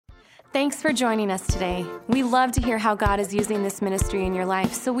Thanks for joining us today. We love to hear how God is using this ministry in your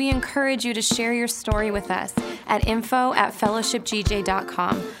life, so we encourage you to share your story with us at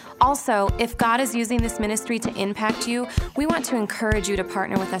info@fellowshipgj.com. Also, if God is using this ministry to impact you, we want to encourage you to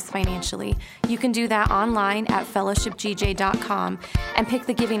partner with us financially. You can do that online at fellowshipgj.com and pick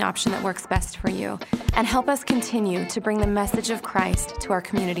the giving option that works best for you, and help us continue to bring the message of Christ to our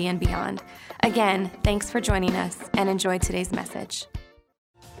community and beyond. Again, thanks for joining us, and enjoy today's message.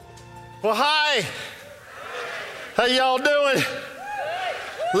 Well, hi. How y'all doing?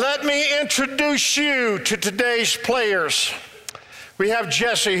 Let me introduce you to today's players. We have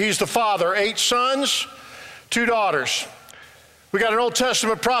Jesse, he's the father, 8 sons, 2 daughters. We got an Old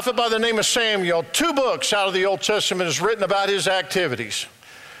Testament prophet by the name of Samuel. 2 books out of the Old Testament is written about his activities.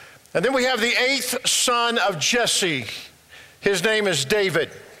 And then we have the 8th son of Jesse. His name is David.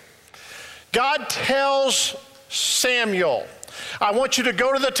 God tells Samuel, I want you to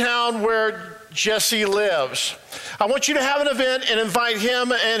go to the town where Jesse lives. I want you to have an event and invite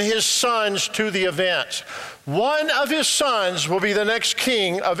him and his sons to the event. One of his sons will be the next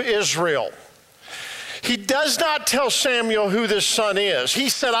king of Israel. He does not tell Samuel who this son is. He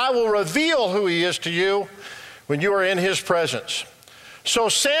said, I will reveal who he is to you when you are in his presence. So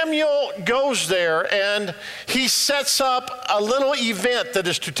Samuel goes there and he sets up a little event that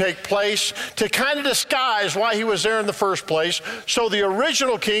is to take place to kind of disguise why he was there in the first place, so the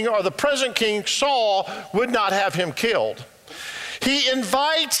original king or the present king, Saul, would not have him killed. He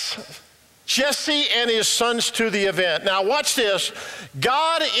invites Jesse and his sons to the event. Now watch this.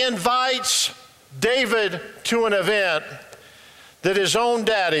 God invites David to an event that his own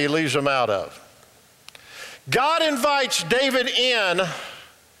daddy leaves him out of. God invites David in,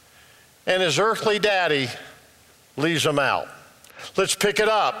 and his earthly daddy leaves him out. Let's pick it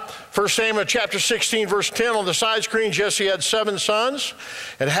up. 1 Samuel chapter 16, verse 10 on the side screen. Jesse had 7 sons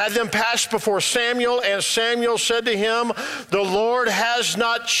and had them pass before Samuel, and Samuel said to him, the Lord has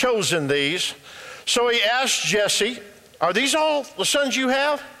not chosen these. So he asked Jesse, are these all the sons you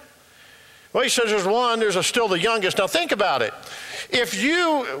have? Well, he says there's one, there's still the youngest. Now think about it.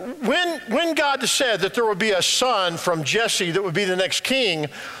 When God said that there would be a son from Jesse that would be the next king,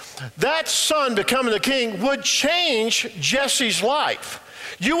 that son becoming the king would change Jesse's life.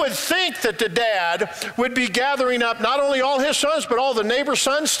 You would think that the dad would be gathering up not only all his sons, but all the neighbor's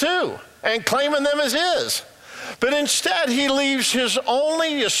sons too, and claiming them as his. But instead, he leaves his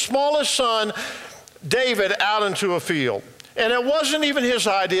smallest son, David, out into a field. And it wasn't even his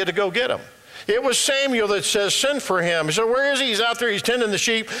idea to go get him. It was Samuel that says, send for him. He said, where is he? He's out there, he's tending the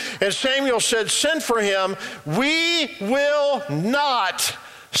sheep. And Samuel said, send for him. We will not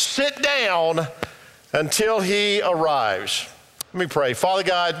sit down until he arrives. Let me pray. Father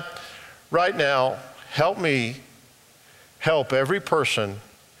God, right now, help me help every person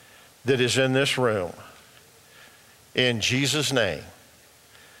that is in this room. In Jesus' name,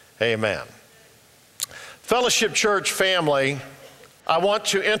 amen. Fellowship Church family, I want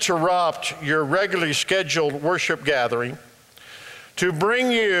to interrupt your regularly scheduled worship gathering to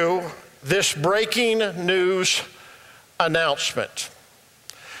bring you this breaking news announcement.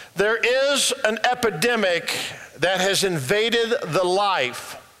 There is an epidemic that has invaded the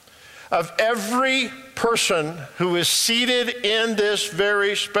life of every person who is seated in this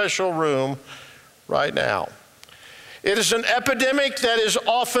very special room right now. It is an epidemic that is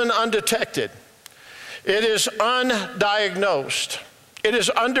often undetected. It is undiagnosed. It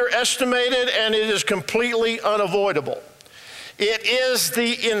is underestimated, and it is completely unavoidable. It is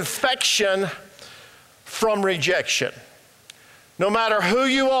the infection from rejection. No matter who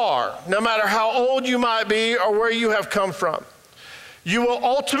you are, no matter how old you might be or where you have come from, you will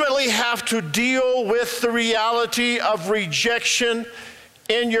ultimately have to deal with the reality of rejection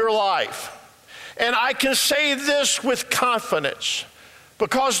in your life. And I can say this with confidence,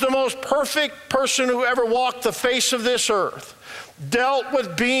 because the most perfect person who ever walked the face of this earth dealt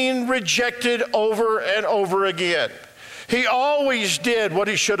with being rejected over and over again. He always did what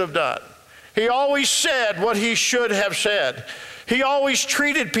he should have done. He always said what he should have said. He always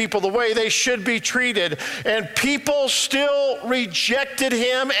treated people the way they should be treated, and people still rejected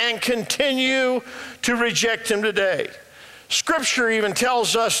him and continue to reject him today. Scripture even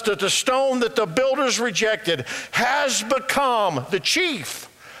tells us that the stone that the builders rejected has become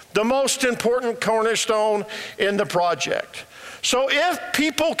the most important cornerstone in the project. So if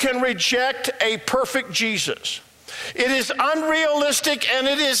people can reject a perfect Jesus, it is unrealistic and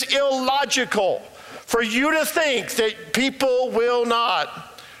it is illogical for you to think that people will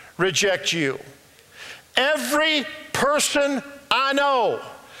not reject you. Every person I know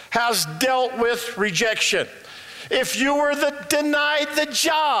has dealt with rejection. If you were denied the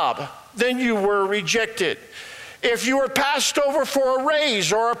job, then you were rejected. If you were passed over for a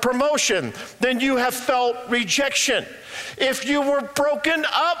raise or a promotion, then you have felt rejection. If you were broken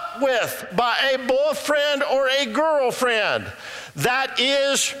up with by a boyfriend or a girlfriend, that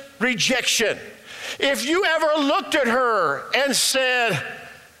is rejection. If you ever looked at her and said,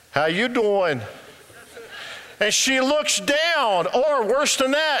 "How you doing?" and she looks down, or worse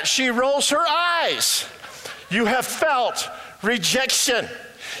than that, she rolls her eyes, you have felt rejection.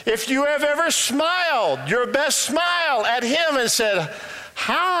 If you have ever smiled your best smile at him and said,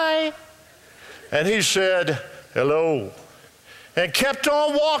 "Hi," and he said, "Hello," and kept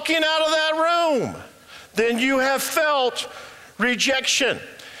on walking out of that room, then you have felt rejection.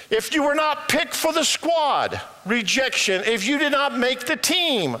 If you were not picked for the squad, rejection. If you did not make the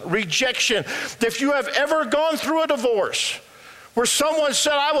team, rejection. If you have ever gone through a divorce where someone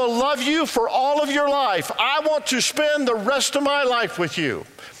said, "I will love you for all of your life. I want to spend the rest of my life with you,"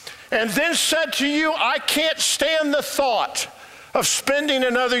 and then said to you, "I can't stand the thought of spending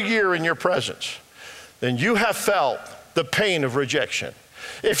another year in your presence," then you have felt the pain of rejection.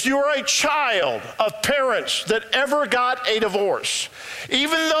 If you are a child of parents that ever got a divorce,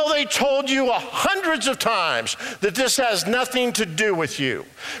 even though they told you hundreds of times that this has nothing to do with you,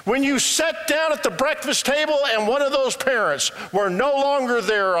 when you sat down at the breakfast table and one of those parents were no longer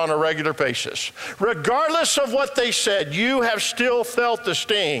there on a regular basis, regardless of what they said, you have still felt the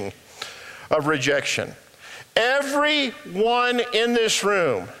sting of rejection. Everyone in this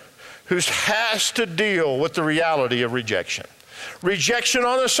room who has to deal with the reality of rejection. Rejection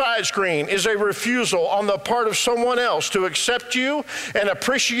on the side screen is a refusal on the part of someone else to accept you and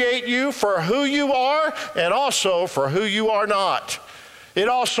appreciate you for who you are and also for who you are not. It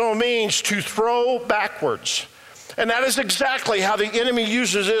also means to throw backwards. And that is exactly how the enemy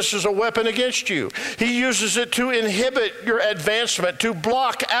uses this as a weapon against you. He uses it to inhibit your advancement, to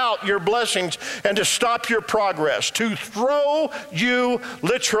block out your blessings, and to stop your progress, to throw you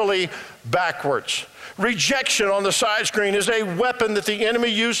literally backwards. Rejection on the side screen is a weapon that the enemy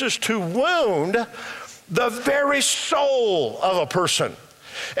uses to wound the very soul of a person.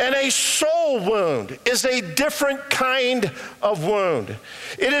 And a soul wound is a different kind of wound.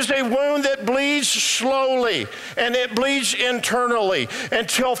 It is a wound that bleeds slowly and it bleeds internally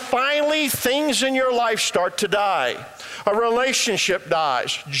until finally things in your life start to die. A relationship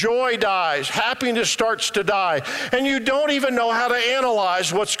dies, joy dies, happiness starts to die, and you don't even know how to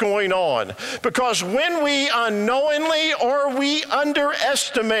analyze what's going on. Because when we unknowingly or we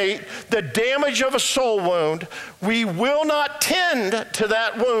underestimate the damage of a soul wound, we will not tend to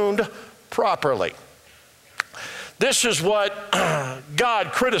that wound properly. This is what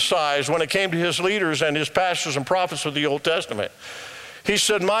God criticized when it came to his leaders and his pastors and prophets of the Old Testament. He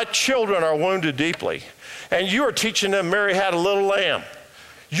said, "My children are wounded deeply, and you are teaching them Mary had a little lamb.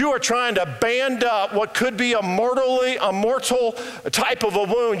 You are trying to band up what could be a mortal type of a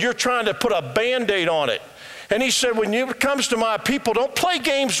wound. You're trying to put a Band-Aid on it." And he said, when it comes to my people, don't play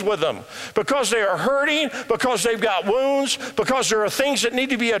games with them because they are hurting, because they've got wounds, because there are things that need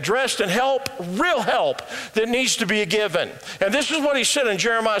to be addressed and help, real help, that needs to be given. And this is what he said in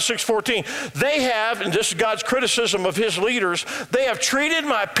Jeremiah 6:14. They have, and this is God's criticism of his leaders, they have treated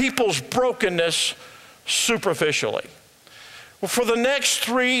my people's brokenness superficially. Well, for the next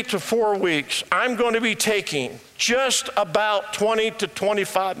 3 to 4 weeks, I'm going to be taking just about 20 to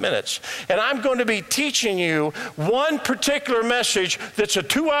 25 minutes, and I'm going to be teaching you one particular message that's a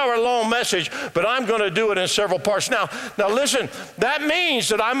 2-hour-long message, but I'm going to do it in several parts. Now listen, that means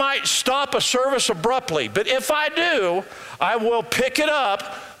that I might stop a service abruptly, but if I do, I will pick it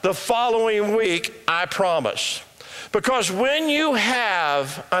up the following week, I promise. Because when you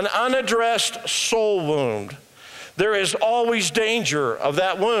have an unaddressed soul wound, there is always danger of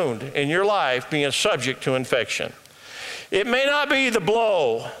that wound in your life being subject to infection. It may not be the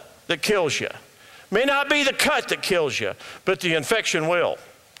blow that kills you, may not be the cut that kills you, but the infection will.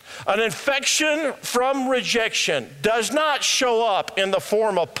 An infection from rejection does not show up in the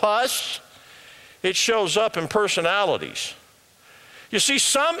form of pus, it shows up in personalities. You see,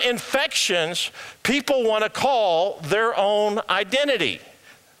 some infections people want to call their own identity.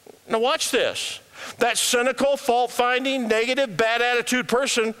 Now watch this. That cynical, fault-finding, negative, bad attitude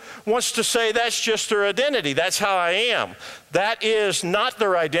person wants to say that's just their identity. That's how I am. That is not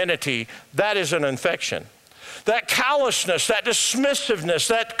their identity. That is an infection. That callousness, that dismissiveness,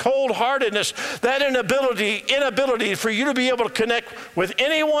 that cold-heartedness, that inability for you to be able to connect with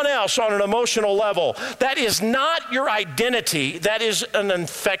anyone else on an emotional level, that is not your identity. That is an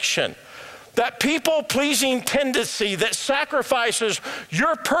infection. that people-pleasing tendency that sacrifices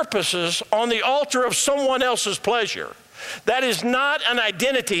your purposes on the altar of someone else's pleasure. That is not an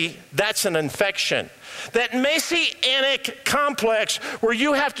identity, that's an infection. That messianic complex where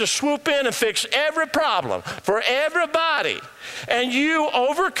you have to swoop in and fix every problem for everybody. And you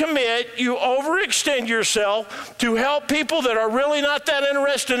overcommit, you overextend yourself to help people that are really not that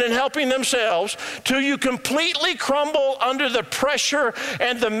interested in helping themselves, till you completely crumble under the pressure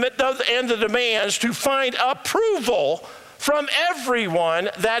and the demands to find approval from everyone.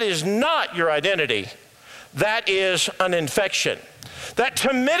 That is not your identity. That is an infection. That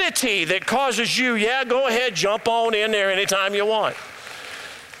timidity that causes you, yeah, go ahead, jump on in there anytime you want.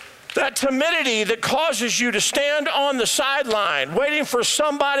 That timidity that causes you to stand on the sideline waiting for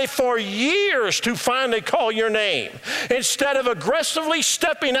somebody for years to finally call your name, instead of aggressively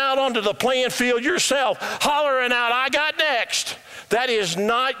stepping out onto the playing field yourself, hollering out, I got next. That is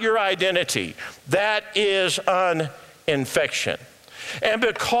not your identity. That is an infection. And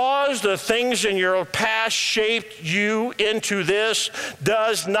because the things in your past shaped you into this,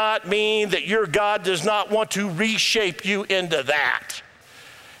 does not mean that your God does not want to reshape you into that.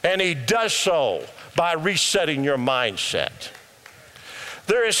 And He does so by resetting your mindset.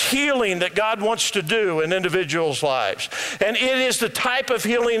 There is healing that God wants to do in individuals' lives. And it is the type of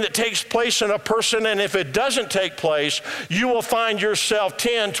healing that takes place in a person, and if it doesn't take place, you will find yourself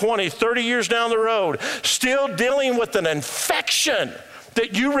 10, 20, 30 years down the road still dealing with an infection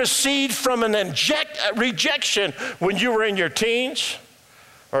that you received from an rejection when you were in your teens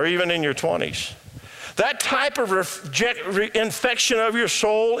or even in your 20s. That type of infection of your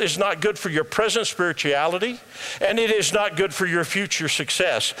soul is not good for your present spirituality, and it is not good for your future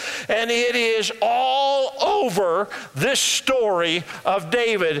success. And it is all over this story of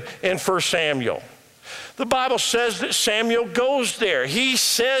David in 1 Samuel. The Bible says that Samuel goes there. He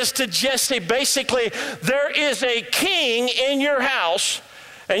says to Jesse, basically, there is a king in your house,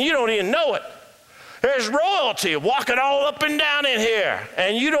 and you don't even know it. There's royalty walking all up and down in here,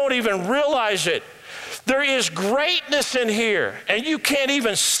 and you don't even realize it. There is greatness in here, and you can't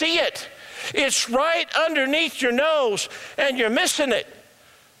even see it. It's right underneath your nose, and you're missing it.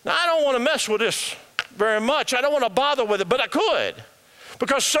 Now, I don't want to mess with this very much. I don't want to bother with it, but I could.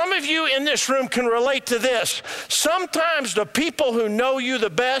 Because some of you in this room can relate to this. Sometimes the people who know you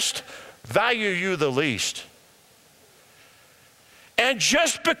the best value you the least. And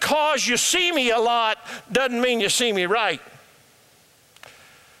just because you see me a lot doesn't mean you see me right.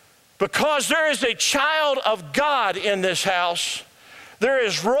 Because there is a child of God in this house, there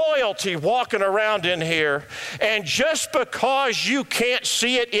is royalty walking around in here, and just because you can't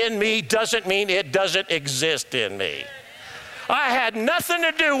see it in me doesn't mean it doesn't exist in me. I had nothing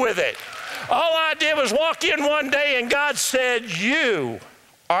to do with it. All I did was walk in one day and God said, you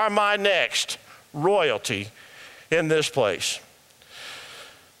are my next royalty in this place.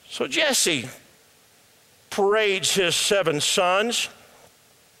 So Jesse parades his 7 sons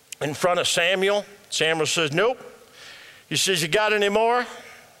in front of Samuel. Samuel says, nope. He says, you got any more?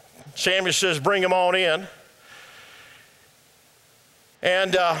 Samuel says, bring them on in.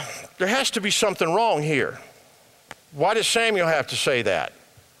 And there has to be something wrong here. Why does Samuel have to say that?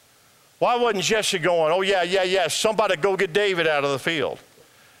 Why wasn't Jesse going, oh yeah, somebody go get David out of the field?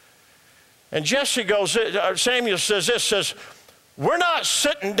 And Samuel says this, says, we're not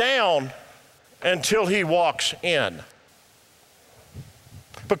sitting down until he walks in.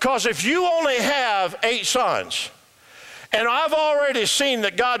 Because if you only have 8 sons, and I've already seen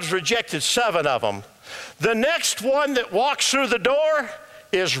that God's rejected 7 of them, the next one that walks through the door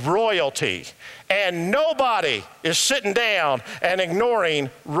is royalty. And nobody is sitting down and ignoring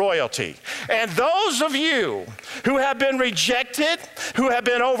royalty. And those of you who have been rejected, who have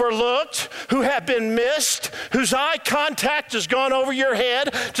been overlooked, who have been missed, whose eye contact has gone over your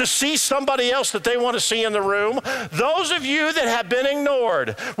head to see somebody else that they want to see in the room, those of you that have been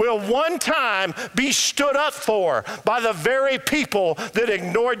ignored will one time be stood up for by the very people that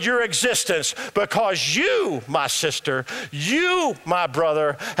ignored your existence, because you, my sister, you, my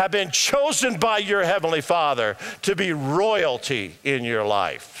brother, have been chosen by your Heavenly Father to be royalty in your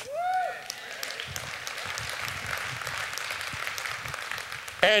life.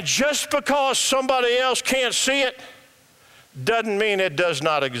 And just because somebody else can't see it doesn't mean it does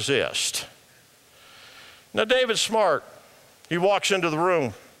not exist. Now, David's smart. He walks into the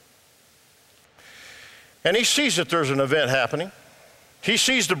room and he sees that there's an event happening. He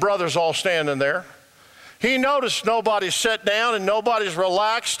sees the brothers all standing there. He noticed nobody's sat down and nobody's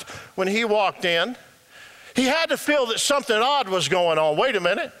relaxed when he walked in. He had to feel that something odd was going on. Wait a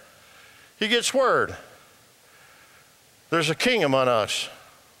minute. He gets word. There's a king among us.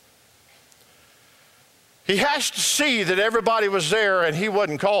 He has to see that everybody was there and he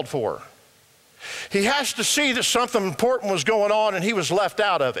wasn't called for. He has to see that something important was going on and he was left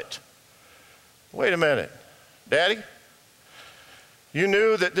out of it. Wait a minute, Daddy, you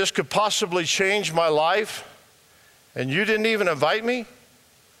knew that this could possibly change my life and you didn't even invite me?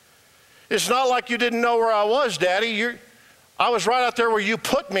 It's not like you didn't know where I was, Daddy. I was right out there where you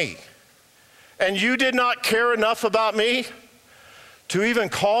put me. And you did not care enough about me to even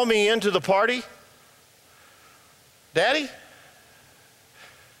call me into the party? Daddy,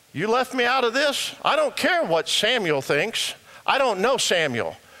 you left me out of this? I don't care what Samuel thinks. I don't know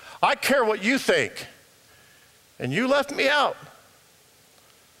Samuel. I care what you think. And you left me out.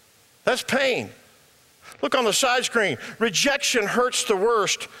 That's pain. Look on the side screen. Rejection hurts the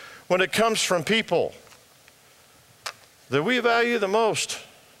worst when it comes from people that we value the most.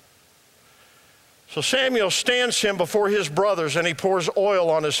 So Samuel stands him before his brothers and he pours oil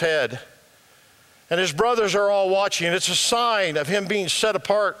on his head. And his brothers are all watching. It's a sign of him being set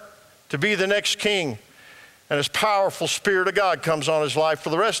apart to be the next king. And his powerful Spirit of God comes on his life for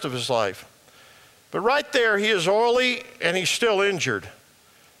the rest of his life. But right there, he is oily and he's still injured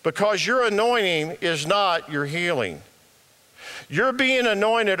because your anointing is not your healing. Your being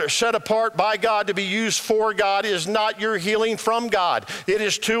anointed or set apart by God to be used for God is not your healing from God. It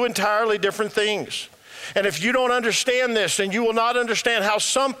is two entirely different things. And if you don't understand this, then you will not understand how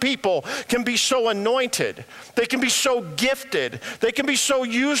some people can be so anointed. They can be so gifted. They can be so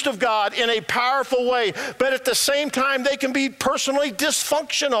used of God in a powerful way. But at the same time, they can be personally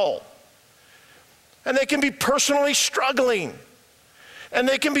dysfunctional. And they can be personally struggling. And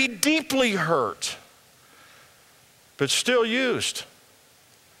they can be deeply hurt. But still used.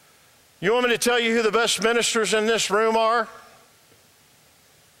 You want me to tell you who the best ministers in this room are?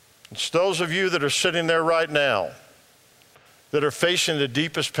 It's those of you that are sitting there right now that are facing the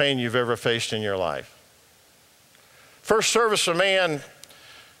deepest pain you've ever faced in your life. First service, a man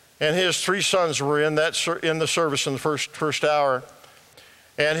and his 3 sons were in the service in the first hour.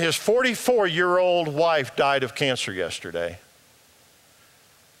 And his 44-year-old wife died of cancer yesterday.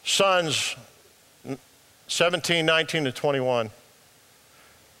 Sons 17, 19, and 21.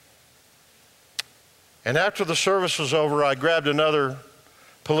 And after the service was over, I grabbed another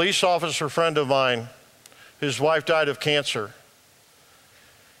police officer friend of mine. His wife died of cancer.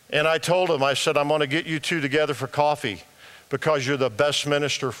 And I told him, I said, I'm going to get you two together for coffee because you're the best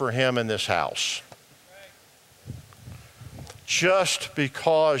minister for him in this house. Just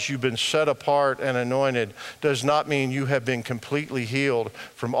because you've been set apart and anointed does not mean you have been completely healed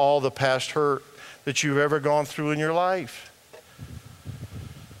from all the past hurt that you've ever gone through in your life.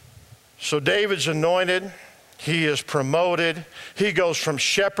 So David's anointed. He is promoted. He goes from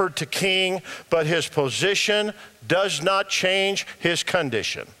shepherd to king, but his position does not change his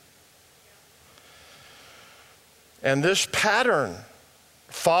condition. And this pattern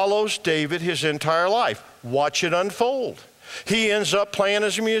follows David his entire life. Watch it unfold. He ends up playing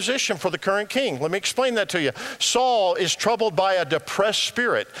as a musician for the current king. Let me explain that to you. Saul is troubled by a depressed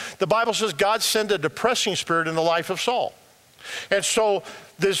spirit. The Bible says God sent a depressing spirit in the life of Saul. And so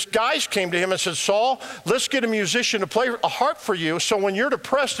these guys came to him and said, Saul, let's get a musician to play a harp for you so when you're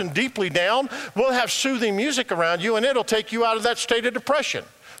depressed and deeply down, we'll have soothing music around you and it'll take you out of that state of depression.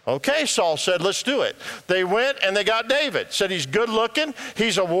 Okay, Saul said, let's do it. They went and they got David. Said he's good looking,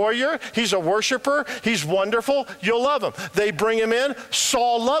 he's a warrior, he's a worshiper, he's wonderful, you'll love him. They bring him in,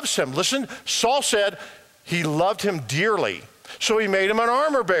 Saul loves him. Listen, Saul said he loved him dearly. So he made him an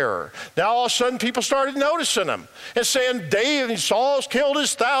armor bearer. Now all of a sudden people started noticing him and saying, Saul's killed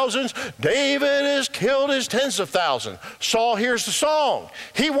his thousands, David has killed his tens of thousands. Saul hears the song.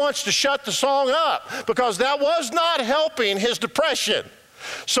 He wants to shut the song up because that was not helping his depression.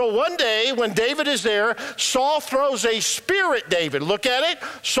 So one day when David is there, Saul throws a spear at David. Look at it.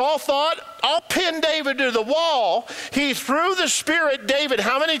 Saul thought, I'll pin David to the wall. He threw the spear at David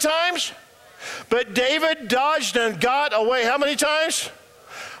how many times? But David dodged and got away how many times?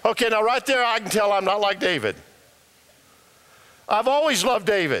 Okay, now right there I can tell I'm not like David. I've always loved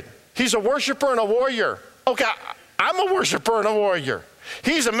David. He's a worshiper and a warrior. Okay, I'm a worshiper and a warrior.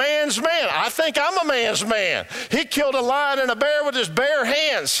 He's a man's man. I think I'm a man's man. He killed a lion and a bear with his bare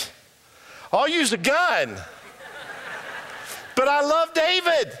hands. I'll use a gun. But I love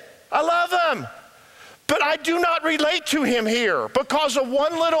David. I love him. But I do not relate to him here because of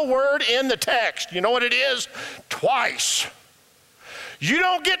one little word in the text. You know what it is? Twice. You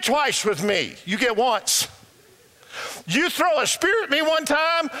don't get twice with me. You get once. You throw a spear at me one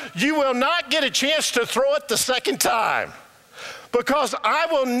time, you will not get a chance to throw it the second time. Because I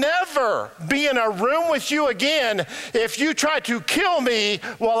will never be in a room with you again if you try to kill me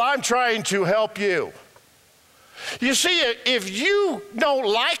while I'm trying to help you. You see, if you don't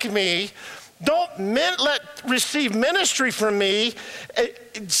like me, don't receive ministry from me,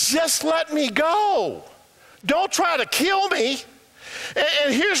 just let me go. Don't try to kill me.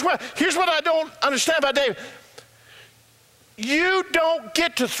 And here's what I don't understand about David. You don't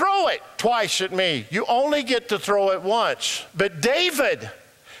get to throw it twice at me. You only get to throw it once. But David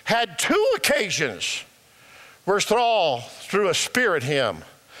had 2 occasions where Saul threw a spear at him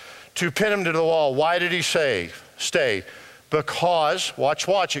to pin him to the wall. Why did he stay? Because,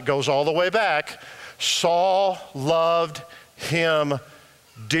 watch, it goes all the way back. Saul loved him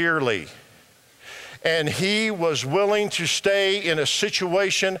dearly. And he was willing to stay in a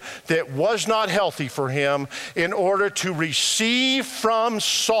situation that was not healthy for him in order to receive from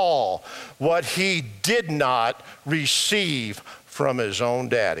Saul what he did not receive from his own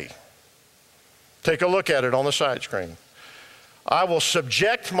daddy. Take a look at it on the side screen. I will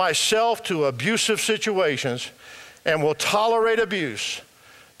subject myself to abusive situations and will tolerate abuse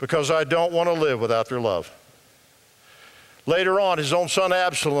because I don't want to live without their love. Later on, his own son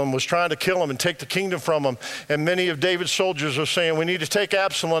Absalom was trying to kill him and take the kingdom from him. And many of David's soldiers were saying, we need to take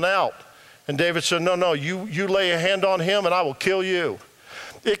Absalom out. And David said, no, you lay a hand on him and I will kill you.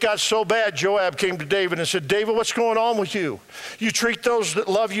 It got so bad, Joab came to David and said, David, what's going on with you? You treat those that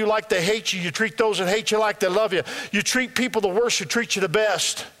love you like they hate you. You treat those that hate you like they love you. You treat people the worst who treat you the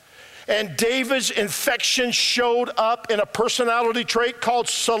best. And David's infection showed up in a personality trait called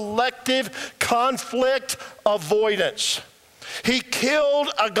selective conflict avoidance. He killed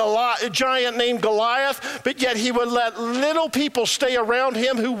a giant named Goliath, but yet he would let little people stay around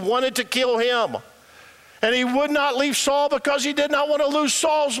him who wanted to kill him. And he would not leave Saul because he did not want to lose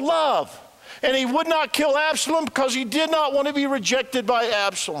Saul's love. And he would not kill Absalom because he did not want to be rejected by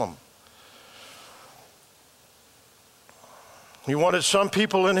Absalom. He wanted some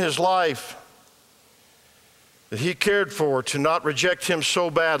people in his life that he cared for to not reject him so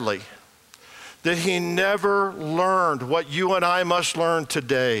badly that he never learned what you and I must learn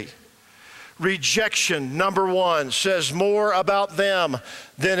today. Rejection, number 1, says more about them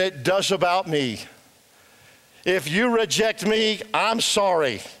than it does about me. If you reject me, I'm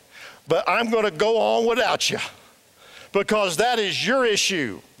sorry, but I'm going to go on without you because that is your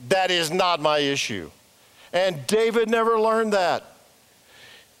issue. That is not my issue. And David never learned that.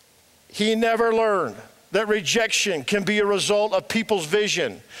 He never learned that rejection can be a result of people's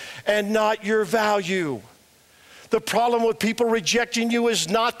vision and not your value. The problem with people rejecting you is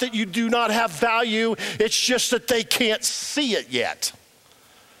not that you do not have value, it's just that they can't see it yet.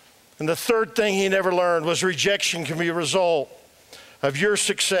 And the third thing he never learned was rejection can be a result of your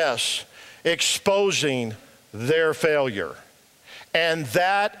success exposing their failure. And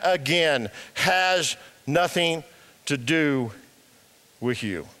that, again, has nothing to do with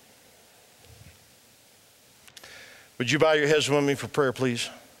you. Would you bow your heads with me for prayer, please?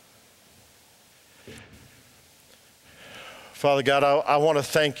 Father God, I want to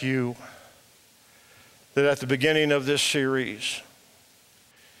thank you that at the beginning of this series,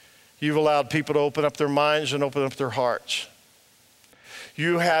 you've allowed people to open up their minds and open up their hearts.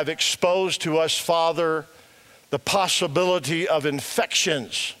 You have exposed to us, Father, the possibility of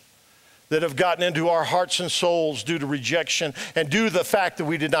infections that have gotten into our hearts and souls due to rejection and due to the fact that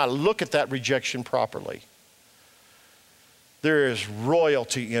we did not look at that rejection properly. There is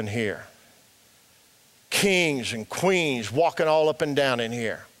royalty in here. Kings and queens walking all up and down in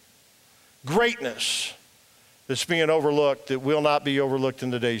here. Greatness that's being overlooked that will not be overlooked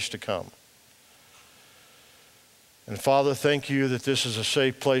in the days to come. And Father, thank you that this is a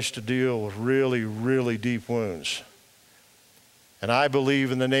safe place to deal with really, really deep wounds. And I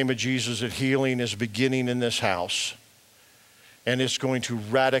believe in the name of Jesus that healing is beginning in this house. And it's going to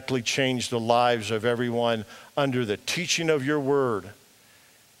radically change the lives of everyone under the teaching of your word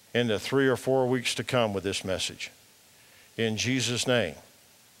in the 3 or 4 weeks to come with this message. In Jesus' name,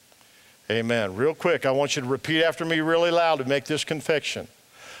 amen. Real quick, I want you to repeat after me really loud to make this confession.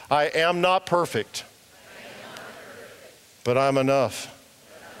 I am not perfect, but I'm enough.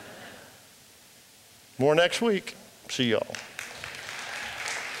 More next week. See y'all.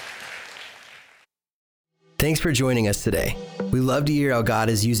 Thanks for joining us today. We love to hear how God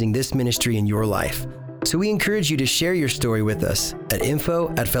is using this ministry in your life. So we encourage you to share your story with us at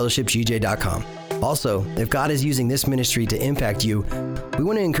info@fellowshipgj.com. Also, if God is using this ministry to impact you, we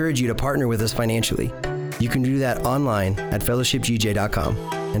want to encourage you to partner with us financially. You can do that online at fellowshipgj.com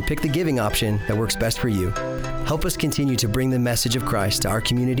and pick the giving option that works best for you. Help us continue to bring the message of Christ to our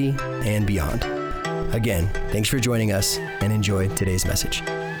community and beyond. Again, thanks for joining us and enjoy today's message.